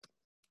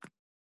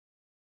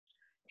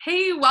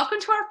Hey, welcome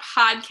to our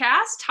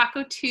podcast,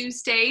 Taco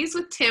Tuesdays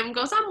with Tim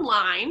Goes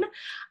Online.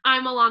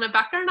 I'm Alana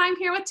Becker and I'm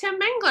here with Tim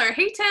Mengler.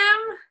 Hey, Tim.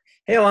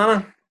 Hey,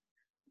 Alana.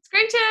 It's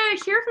great to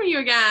hear from you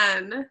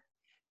again.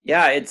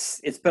 Yeah,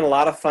 it's been a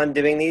lot of fun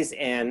doing these,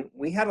 and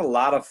we had a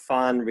lot of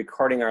fun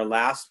recording our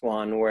last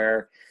one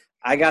where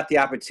I got the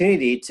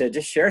opportunity to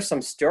just share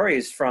some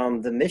stories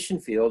from the mission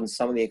field and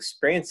some of the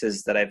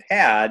experiences that I've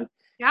had.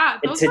 Yeah,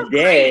 And those were great.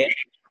 today,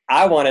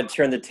 I want to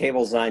turn the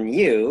tables on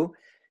you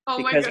Oh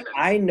my because goodness.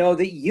 I know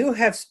that you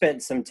have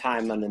spent some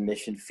time on the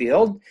mission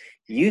field.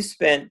 You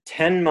spent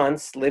 10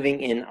 months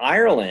living in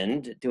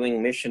Ireland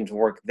doing missions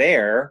work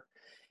there.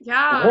 One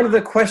Yeah, of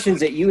the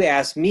questions that you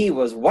asked me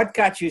was what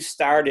got you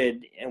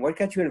started and what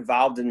got you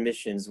involved in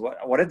missions?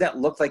 What did that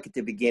look like at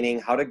the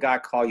beginning? How did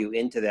God call you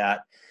into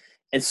that?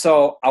 And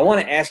so I want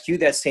to ask you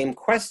that same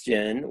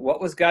question. What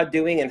was God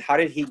doing and how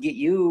did he get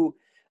you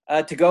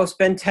to go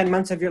spend 10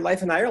 months of your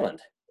life in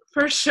Ireland?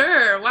 for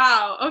sure.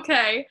 Wow.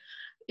 Okay.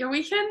 Yeah,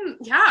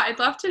 I'd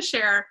love to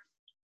share.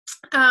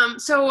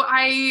 So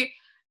I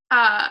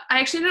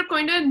actually ended up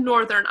going to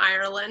Northern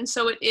Ireland,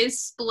 so it is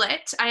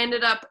split. I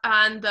ended up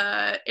on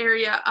the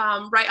area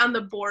right on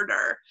the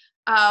border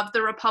of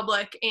the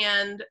Republic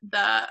and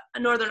the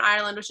Northern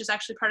Ireland, which is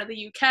actually part of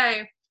the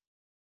UK.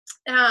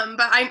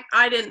 But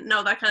I didn't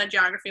know that kind of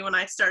geography when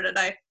I started.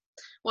 I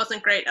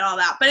wasn't great at all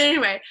that. But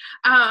anyway,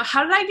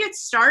 how did I get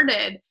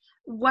started?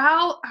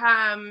 Well,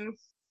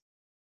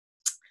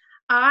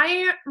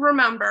 I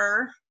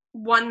remember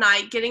one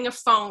night getting a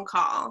phone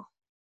call,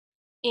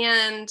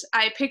 and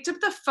I picked up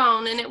the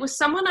phone, and it was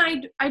someone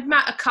I'd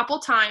met a couple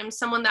times,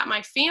 someone that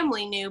my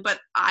family knew, but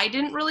I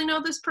didn't really know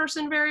this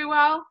person very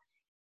well.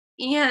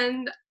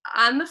 And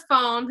on the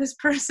phone, this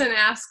person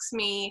asks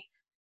me,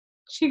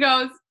 she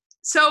goes,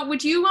 "So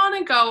would you want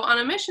to go on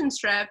a mission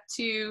trip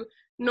to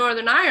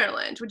Northern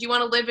Ireland? Would you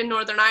want to live in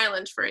Northern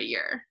Ireland for a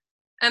year?"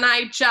 And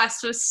I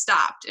just was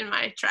stopped in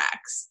my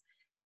tracks.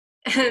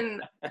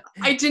 And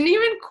I didn't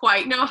even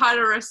quite know how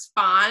to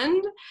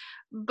respond,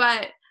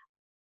 but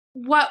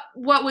what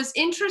was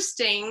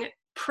interesting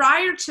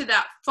prior to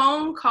that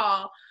phone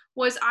call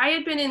was I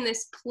had been in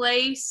this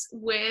place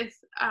with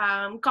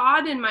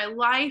God in my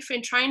life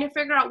and trying to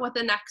figure out what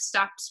the next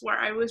steps were.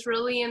 I was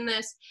really in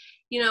this,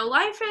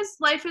 life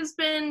has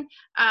been,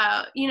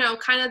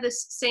 kind of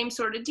this same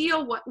sort of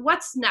deal.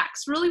 What's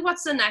next? Really,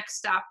 what's the next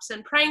steps?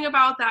 And praying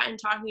about that and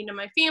talking to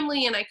my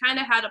family. And I kind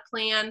of had a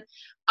plan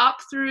up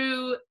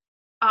through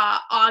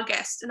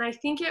August, and I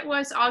think it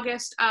was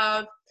August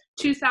of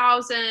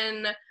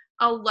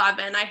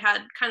 2011. I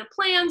had kind of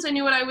plans. I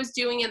knew what I was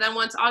doing, and then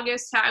once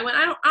August, I went,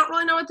 I don't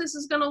really know what this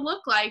is going to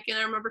look like. And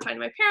I remember talking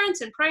to my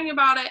parents and praying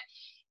about it.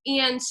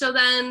 And so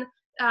then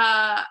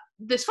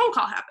this phone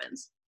call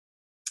happens.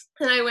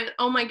 And I went,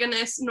 oh my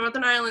goodness,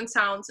 Northern Ireland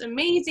sounds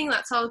amazing.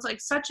 That sounds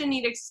like such a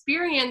neat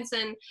experience.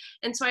 And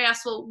so I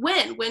asked, well,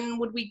 when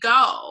would we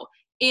go?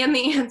 And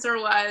the answer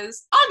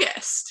was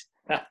August.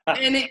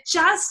 And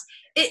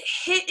it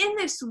hit in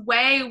this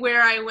way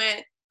where I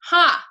went,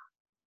 huh,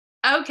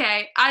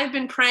 okay, I've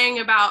been praying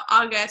about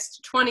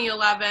August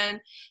 2011,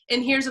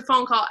 and here's a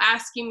phone call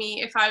asking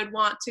me if I would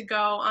want to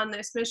go on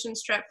this mission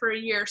trip for a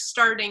year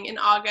starting in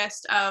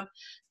August of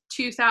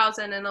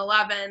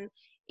 2011.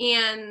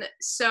 And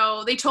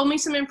so they told me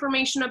some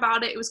information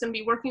about it. It was going to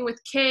be working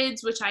with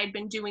kids, which I had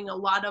been doing a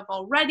lot of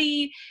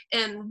already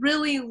and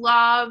really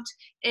loved,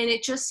 and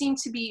it just seemed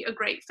to be a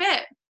great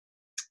fit.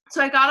 So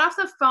I got off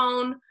the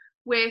phone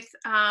with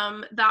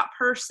that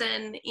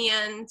person,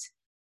 and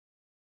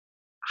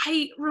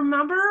I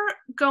remember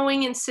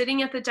going and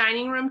sitting at the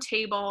dining room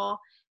table,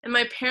 and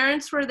my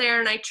parents were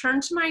there, and I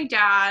turned to my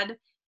dad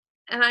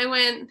and I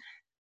went,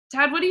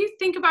 "Dad, what do you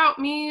think about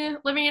me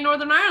living in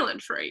Northern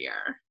Ireland for a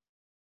year?"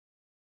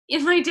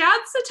 And my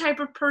dad's the type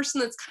of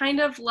person that's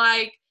kind of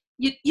like,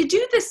 you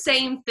do the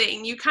same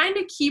thing. You kind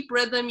of keep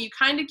rhythm, you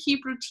kind of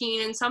keep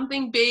routine, and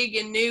something big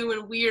and new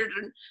and weird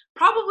and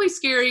probably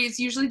scary is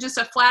usually just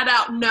a flat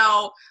out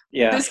no,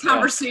 Yeah, this yeah.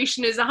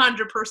 conversation is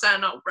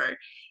 100% over.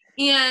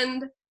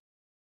 And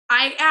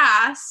I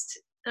asked,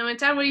 and I went,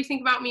 "Dad, what do you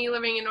think about me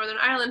living in Northern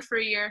Ireland for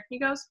a year?" He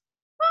goes,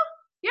 "Well,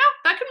 yeah,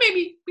 that could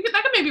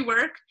maybe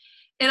work."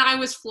 And I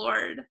was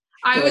floored.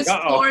 I You're like, was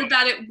uh-oh. floored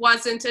that it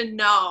wasn't a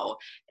no.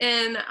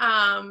 And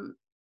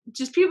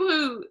just people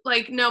who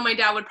like know my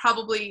dad would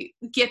probably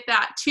get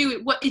that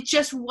too. It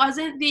just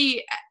wasn't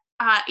the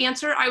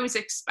answer I was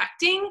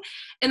expecting,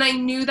 and I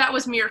knew that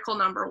was miracle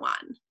number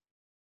one.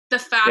 The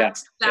Yeah,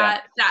 fact yeah.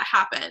 that that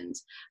happened.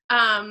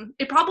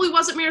 It probably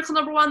wasn't miracle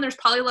number one. There's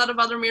probably a lot of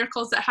other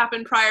miracles that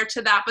happened prior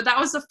to that, but that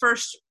was the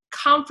first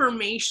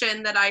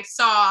confirmation that I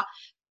saw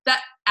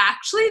that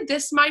actually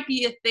this might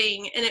be a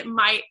thing and it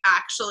might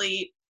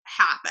actually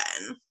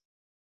happen.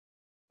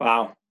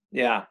 Wow.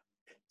 Yeah.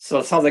 So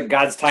it sounds like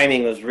God's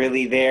timing was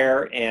really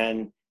there,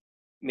 and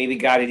maybe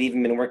God had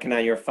even been working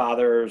on your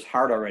father's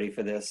heart already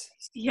for this.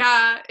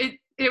 Yeah,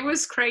 it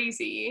was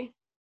crazy.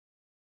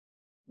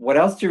 What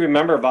else do you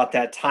remember about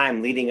that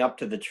time leading up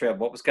to the trip?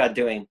 What was God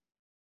doing?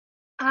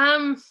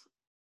 Um,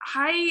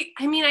 I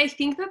mean, I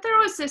think that there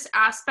was this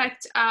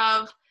aspect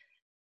of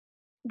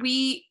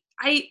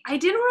I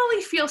didn't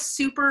really feel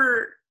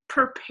super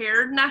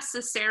prepared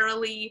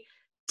necessarily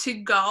to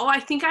go. I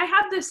think I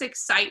had this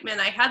excitement.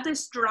 I had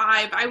this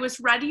drive. I was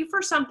ready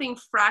for something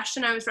fresh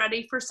and I was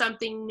ready for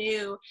something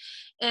new.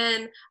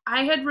 And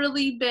I had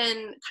really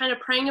been kind of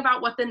praying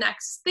about what the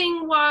next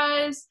thing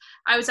was.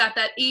 I was at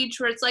that age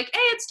where it's like, hey,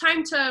 it's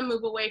time to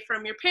move away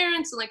from your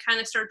parents and like kind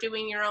of start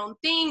doing your own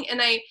thing.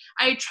 And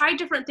I tried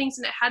different things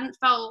and it hadn't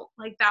felt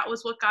like that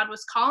was what God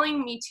was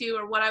calling me to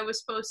or what I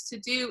was supposed to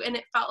do. And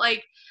it felt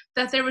like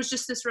that there was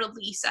just this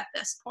release at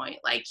this point.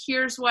 Like,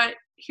 here's what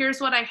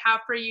I have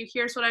for you.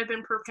 Here's what I've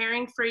been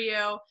preparing for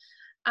you.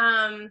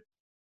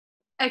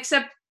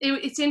 Except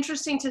it's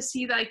interesting to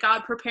see like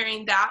God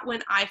preparing that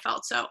when I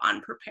felt so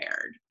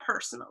unprepared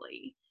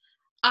personally.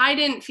 I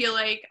didn't feel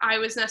like I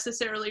was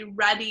necessarily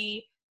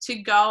ready to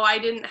go. I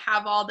didn't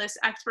have all this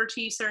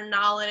expertise or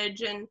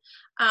knowledge. And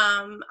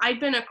I'd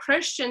been a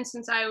Christian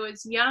since I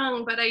was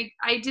young, but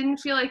I didn't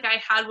feel like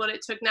I had what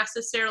it took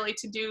necessarily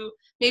to do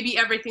maybe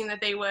everything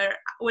that they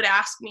would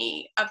ask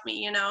me of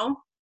me, you know?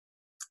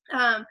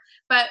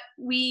 But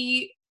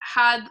we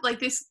had like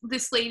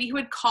this lady who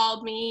had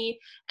called me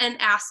and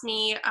asked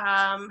me,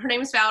 her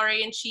name is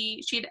Valerie, and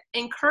she'd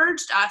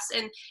encouraged us,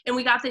 and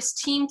we got this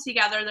team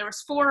together. There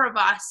was 4 of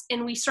us,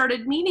 and we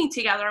started meeting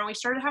together and we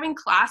started having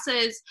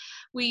classes.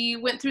 We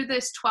went through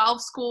this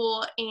 12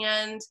 school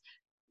and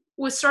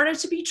was started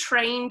to be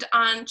trained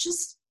on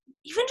just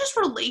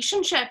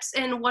relationships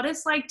and what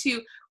it's like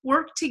to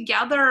work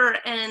together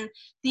and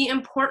the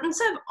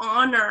importance of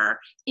honor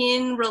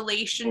in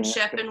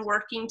relationship and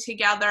working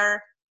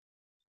together.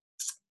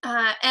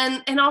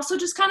 And also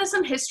just kind of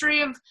some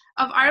history of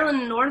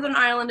Ireland, Northern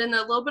Ireland, and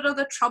a little bit of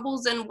the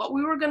troubles and what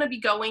we were going to be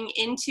going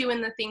into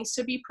and the things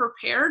to be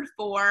prepared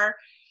for.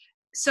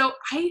 So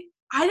I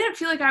didn't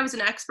feel like I was an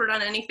expert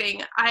on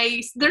anything.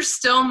 There's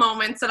still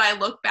moments that I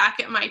look back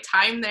at my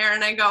time there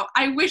and I go,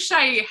 I wish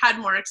I had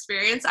more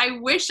experience. I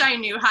wish I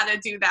knew how to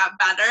do that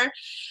better.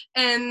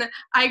 And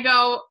I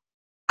go,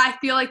 I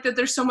feel like that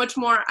there's so much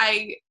more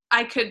I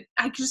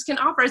just can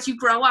offer. As you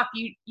grow up,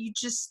 you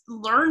just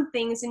learn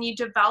things and you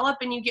develop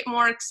and you get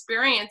more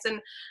experience. And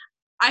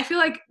I feel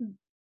like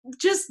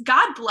just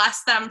God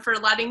bless them for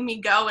letting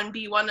me go and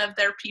be one of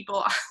their people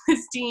on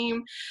this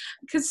team.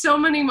 Because so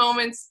many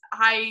moments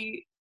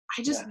I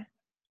just,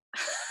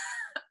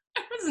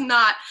 I was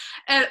not,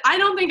 and I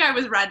don't think I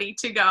was ready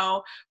to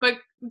go, but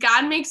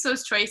God makes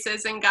those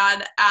choices and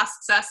God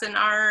asks us in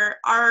our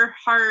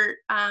heart,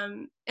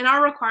 in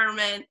our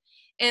requirement,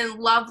 and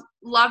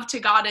love to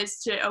God is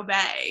to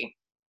obey.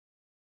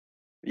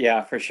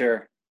 Yeah, for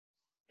sure.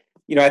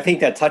 You know, I think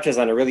that touches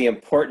on a really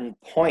important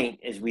point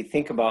as we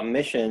think about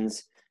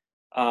missions.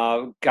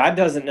 God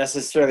doesn't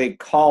necessarily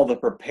call the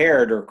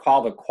prepared or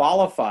call the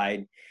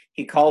qualified.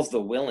 He calls the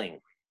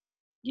willing.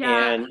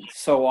 Yeah. And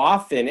so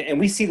often, and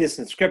we see this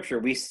in scripture,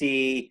 we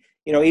see,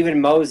 you know,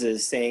 even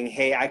Moses saying,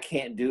 hey, I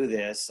can't do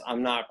this.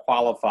 I'm not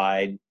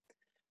qualified.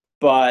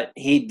 But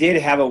he did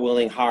have a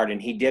willing heart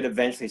and he did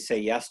eventually say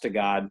yes to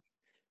God.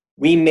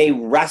 We may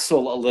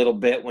wrestle a little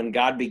bit when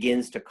God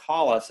begins to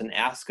call us and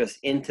ask us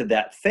into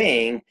that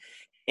thing.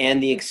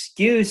 And the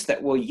excuse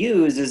that we'll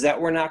use is that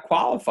we're not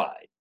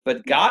qualified.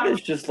 But God is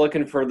just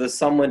looking for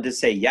someone to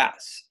say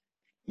yes.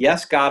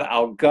 Yes, God,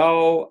 I'll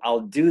go.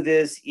 I'll do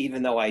this,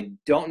 even though I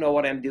don't know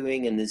what I'm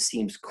doing. And this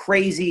seems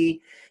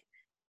crazy.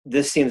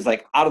 This seems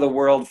like out of the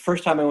world.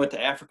 First time I went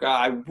to Africa,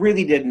 I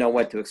really didn't know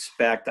what to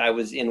expect. I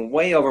was in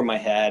way over my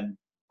head.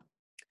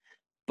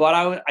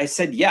 But I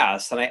said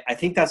yes. And I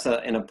think that's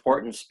an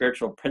important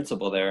spiritual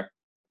principle there.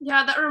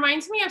 Yeah, that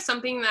reminds me of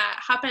something that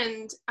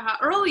happened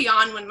early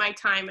on when my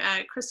time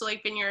at Crystal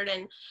Lake Vineyard.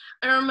 And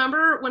I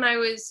remember when I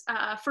was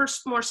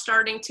first more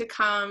starting to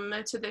come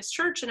to this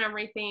church and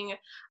everything,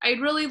 I had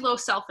really low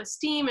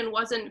self-esteem and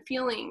wasn't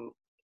feeling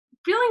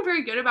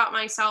very good about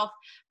myself.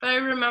 But I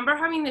remember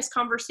having this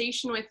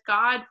conversation with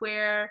God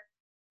where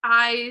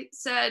I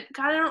said,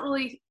 God, I don't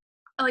really,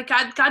 like,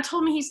 God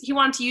told me he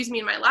wanted to use me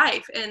in my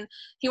life and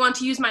he wanted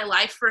to use my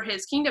life for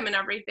his kingdom and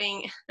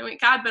everything. I went,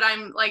 God, but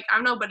I'm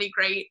nobody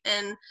great.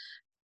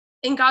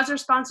 And God's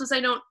response was, I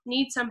don't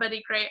need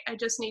somebody great. I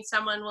just need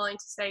someone willing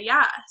to say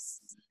yes.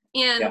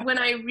 And when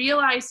I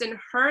realized and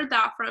heard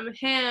that from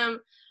him,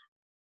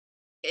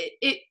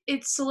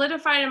 it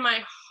solidified in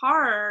my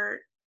heart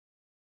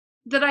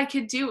that I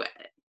could do it.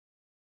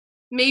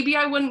 Maybe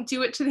I wouldn't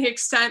do it to the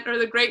extent or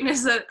the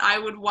greatness that I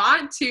would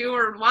want to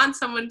or want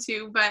someone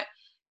to, but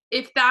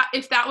if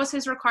that was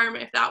his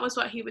requirement, if that was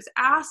what he was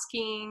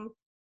asking,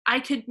 I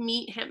could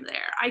meet him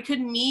there. I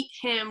could meet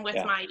him with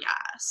my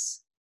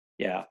yes.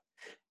 Yeah.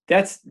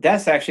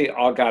 That's actually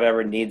all God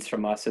ever needs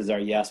from us is our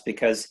yes,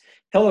 because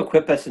he'll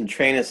equip us and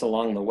train us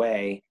along the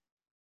way.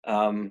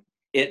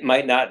 It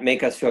might not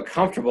make us feel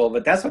comfortable,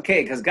 but that's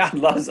okay because God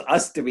loves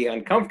us to be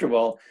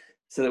uncomfortable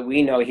so that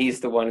we know he's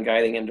the one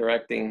guiding and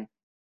directing.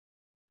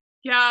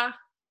 Yeah,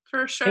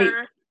 for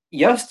sure. Hey,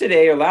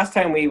 yesterday or last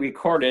time we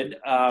recorded,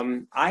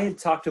 I had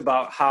talked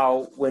about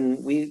how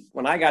when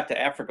I got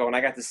to Africa, when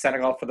I got to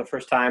Senegal for the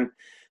first time,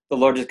 the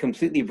Lord just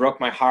completely broke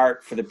my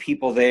heart for the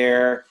people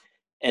there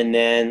And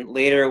then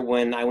later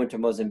when I went to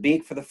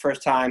Mozambique for the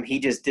first time, he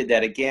just did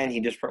that again. He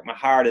just broke my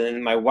heart. And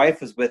then my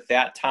wife was with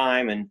that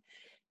time, and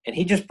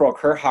he just broke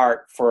her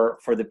heart for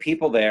the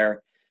people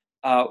there.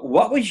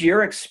 What was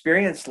your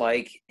experience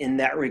like in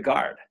that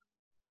regard?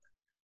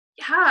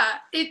 Yeah,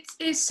 it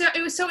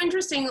was so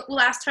interesting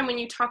last time when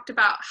you talked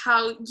about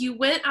how you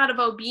went out of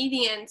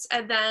obedience,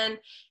 and then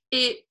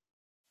it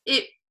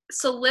it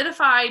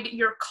solidified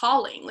your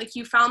calling. Like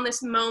you found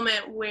this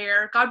moment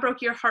where God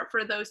broke your heart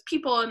for those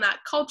people and that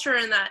culture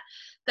and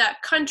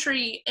that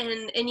country,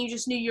 and you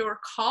just knew you were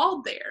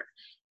called there.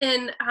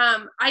 And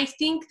I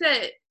think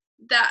that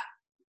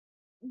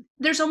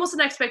there's almost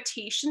an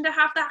expectation to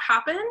have that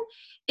happen,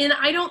 and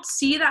I don't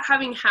see that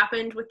having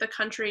happened with the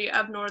country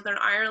of Northern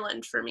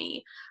Ireland for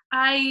me.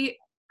 I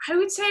i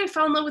would say I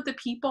fell in love with the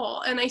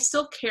people, and I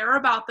still care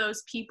about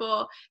those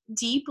people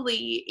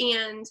deeply,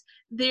 and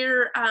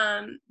they're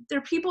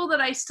people that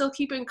I still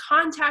keep in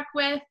contact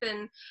with,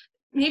 and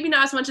maybe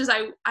not as much as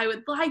I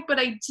would like, but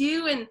I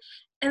do,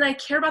 and I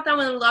care about them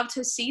and love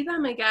to see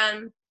them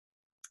again.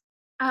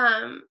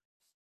 um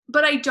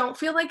but I don't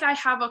feel like I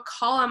have a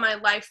call on my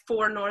life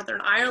for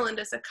Northern Ireland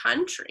as a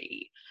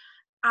country.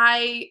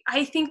 I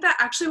think that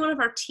actually one of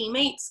our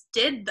teammates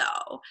did,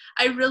 though.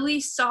 I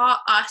really saw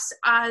us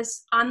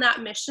as on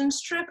that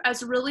missions trip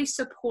as really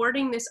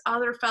supporting this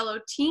other fellow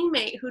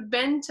teammate who'd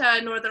been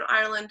to Northern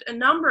Ireland a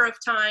number of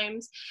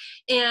times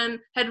and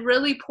had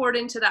really poured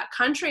into that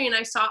country. And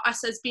I saw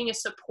us as being a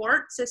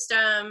support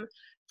system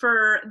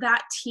for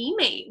that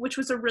teammate, which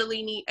was a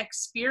really neat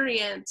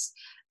experience.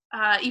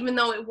 Even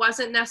though it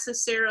wasn't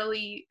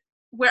necessarily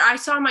where I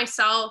saw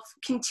myself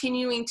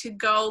continuing to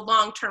go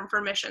long-term for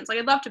missions. Like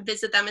I'd love to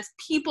visit them as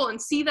people and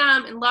see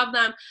them and love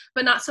them,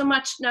 but not so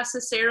much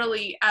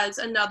necessarily as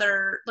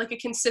another, like a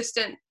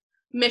consistent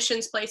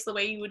missions place the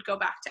way you would go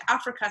back to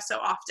Africa so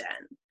often.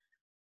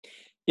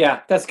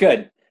 Yeah, that's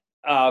good.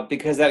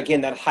 Because that, again,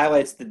 that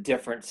highlights the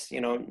difference.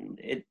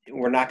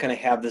 We're not going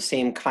to have the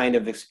same kind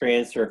of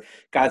experience, or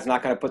God's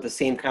not going to put the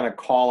same kind of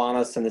call on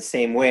us in the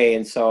same way.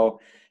 And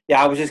so,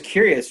 yeah, I was just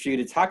curious for you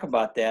to talk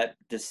about that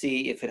to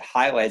see if it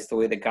highlights the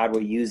way that God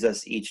will use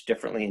us each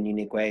differently in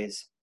unique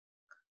ways.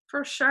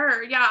 For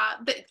sure. Yeah.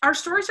 Our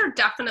stories are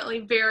definitely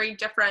very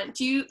different.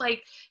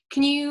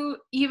 Can you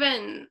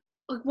even,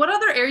 like, what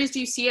other areas do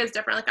you see as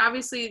different? Like,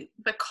 obviously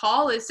the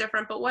call is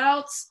different, but what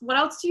else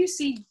do you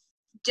see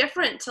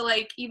different to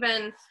like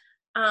even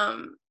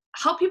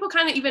help people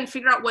kind of even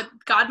figure out what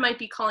God might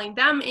be calling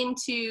them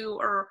into,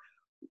 or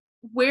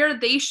where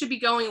they should be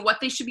going, what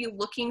they should be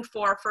looking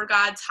for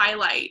God's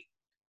highlight,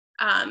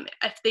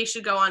 if they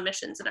should go on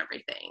missions and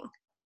everything.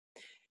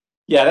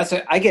 Yeah,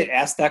 I get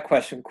asked that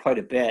question quite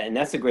a bit, and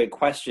that's a great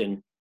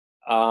question.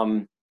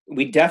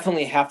 We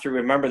definitely have to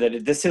remember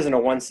that this isn't a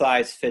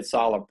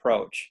one-size-fits-all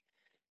approach.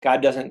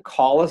 God doesn't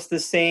call us the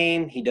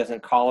same. He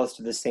doesn't call us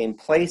to the same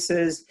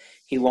places.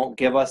 He won't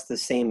give us the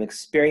same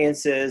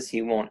experiences.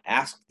 He won't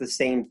ask the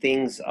same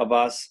things of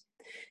us.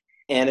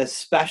 And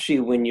especially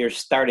when you're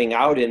starting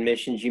out in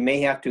missions, you may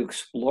have to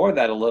explore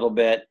that a little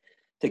bit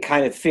to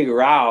kind of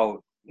figure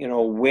out,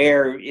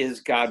 where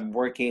is God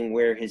working?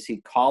 Where is he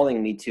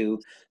calling me to?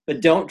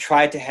 But don't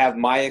try to have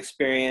my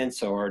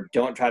experience, or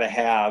don't try to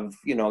have,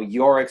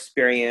 your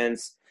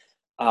experience.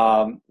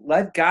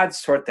 Let God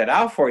sort that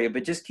out for you,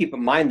 but just keep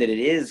in mind that it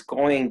is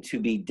going to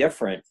be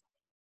different.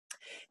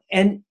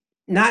 And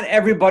not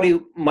everybody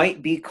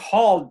might be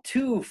called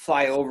to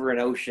fly over an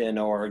ocean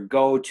or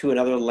go to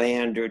another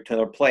land or to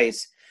another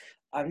place.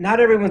 Not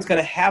everyone's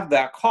going to have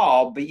that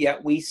call, but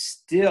yet we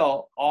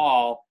still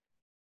all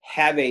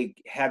have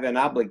an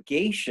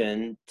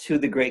obligation to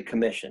the Great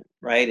Commission,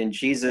 right? And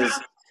Jesus,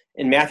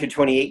 in Matthew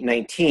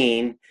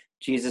 28:19,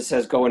 Jesus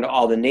says, "Go into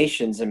all the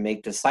nations and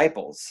make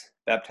disciples,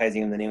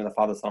 baptizing in the name of the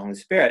Father, Son, and Holy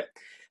Spirit."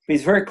 But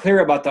he's very clear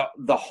about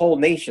the whole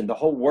nation, the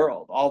whole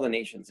world, all the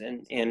nations.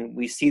 And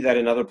we see that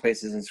in other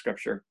places in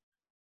Scripture.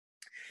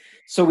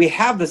 So we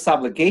have this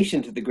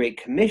obligation to the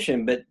Great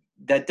Commission, but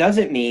that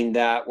doesn't mean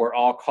that we're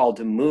all called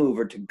to move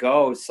or to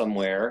go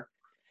somewhere.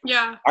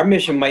 Yeah. Our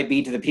mission might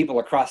be to the people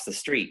across the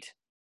street.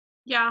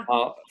 Yeah.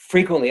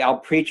 Frequently, I'll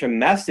preach a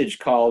message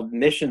called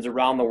Missions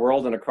Around the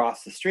World and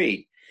Across the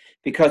Street,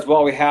 because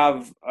while we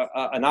have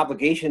an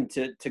obligation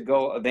to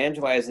go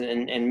evangelize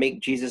and make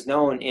Jesus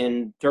known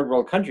in third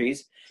world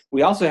countries,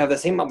 we also have the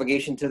same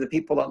obligation to the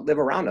people that live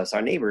around us,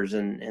 our neighbors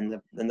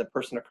and the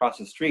person across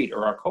the street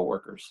or our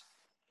coworkers.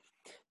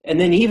 And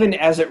then even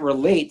as it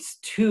relates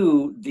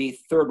to the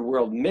third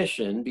world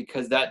mission,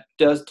 because that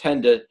does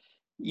tend to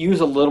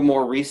use a little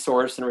more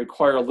resource and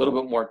require a little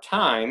bit more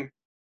time,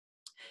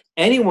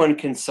 anyone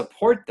can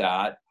support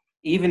that,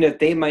 even if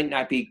they might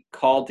not be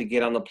called to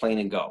get on the plane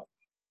and go.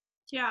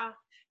 Yeah.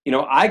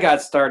 I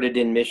got started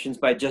in missions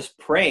by just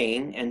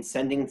praying and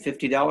sending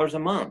 $50 a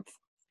month.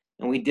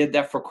 And we did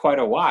that for quite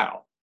a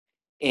while.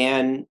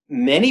 And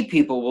many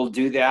people will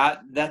do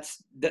that.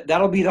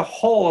 That'll be the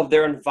whole of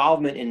their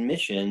involvement in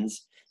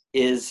missions,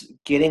 is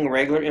getting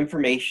regular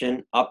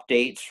information,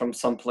 updates from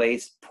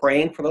someplace,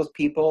 praying for those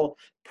people,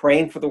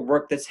 praying for the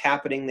work that's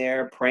happening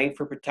there, praying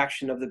for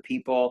protection of the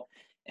people.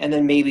 and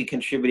then maybe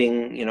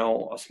contributing,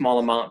 a small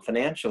amount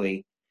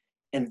financially.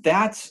 And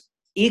that's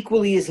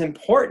equally as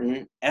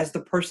important as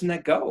the person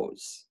that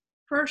goes.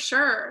 For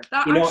sure.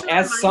 That actually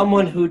As reminds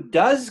someone me. who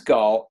does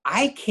go,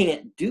 I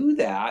can't do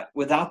that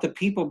without the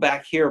people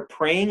back here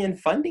praying and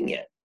funding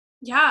it.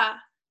 Yeah.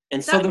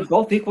 And so That they're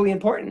both equally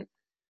important.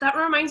 that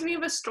reminds me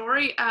of a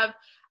story of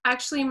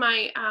actually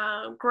my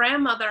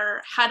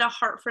grandmother had a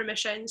heart for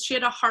missions. She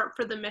had a heart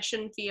for the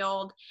mission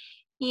field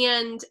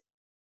and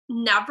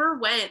never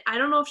went. I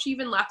don't know if she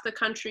even left the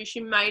country. She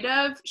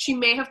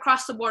may have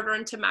crossed the border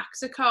into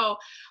Mexico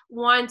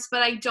once,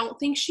 but I don't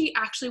think she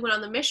actually went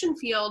on the mission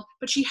field,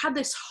 but she had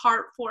this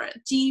heart for it,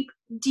 deep,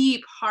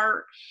 deep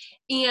heart.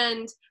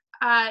 And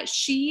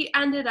she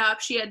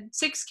had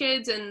 6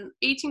 kids and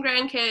 18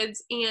 grandkids,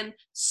 and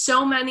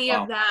so many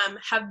Wow. of them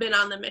have been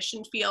on the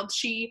mission field.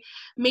 She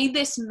made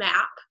this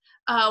map,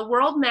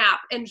 world map,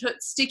 and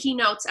put sticky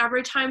notes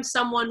every time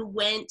someone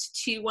went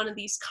to one of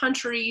these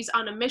countries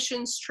on a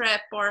missions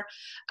trip, or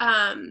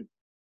and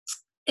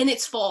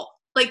it's full.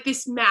 Like,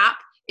 this map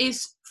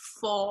is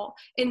full.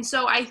 And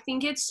so I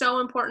think it's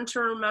so important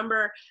to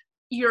remember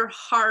your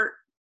heart.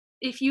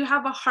 If you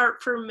have a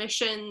heart for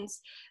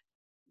missions,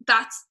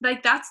 that's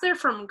there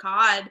from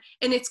God,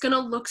 and it's going to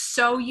look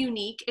so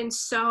unique and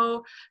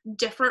so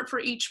different for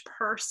each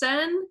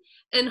person,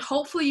 and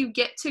hopefully you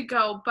get to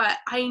go. But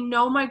I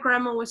know my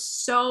grandma was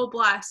so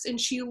blessed, and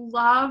she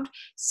loved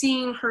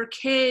seeing her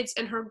kids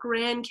and her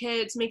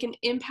grandkids make an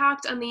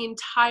impact on the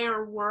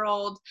entire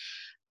world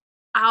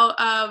out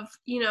of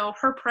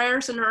her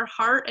prayers and her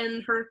heart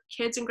and her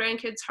kids and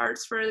grandkids'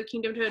 hearts for the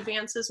kingdom to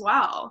advance as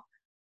well.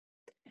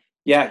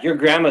 Yeah, your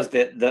grandma's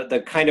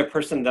the kind of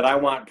person that I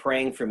want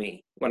praying for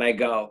me when I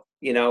go,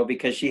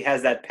 because she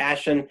has that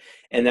passion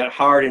and that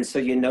heart. And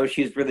so,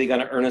 she's really going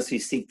to earnestly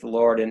seek the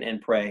Lord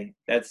and pray.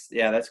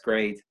 That's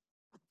great.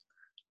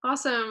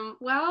 Awesome.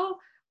 Well,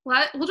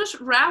 we'll just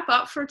wrap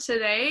up for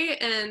today,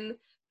 and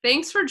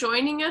thanks for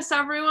joining us,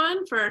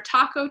 everyone, for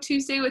Taco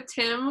Tuesday with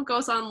Tim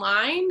goes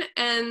online.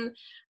 And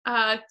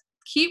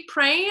keep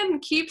praying,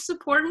 keep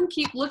supporting,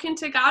 keep looking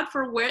to God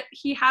for what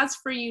he has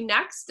for you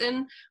next.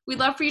 And we'd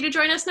love for you to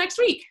join us next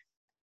week.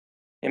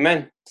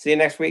 Amen. See you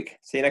next week.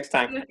 See you next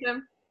time. See you,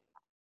 Tim.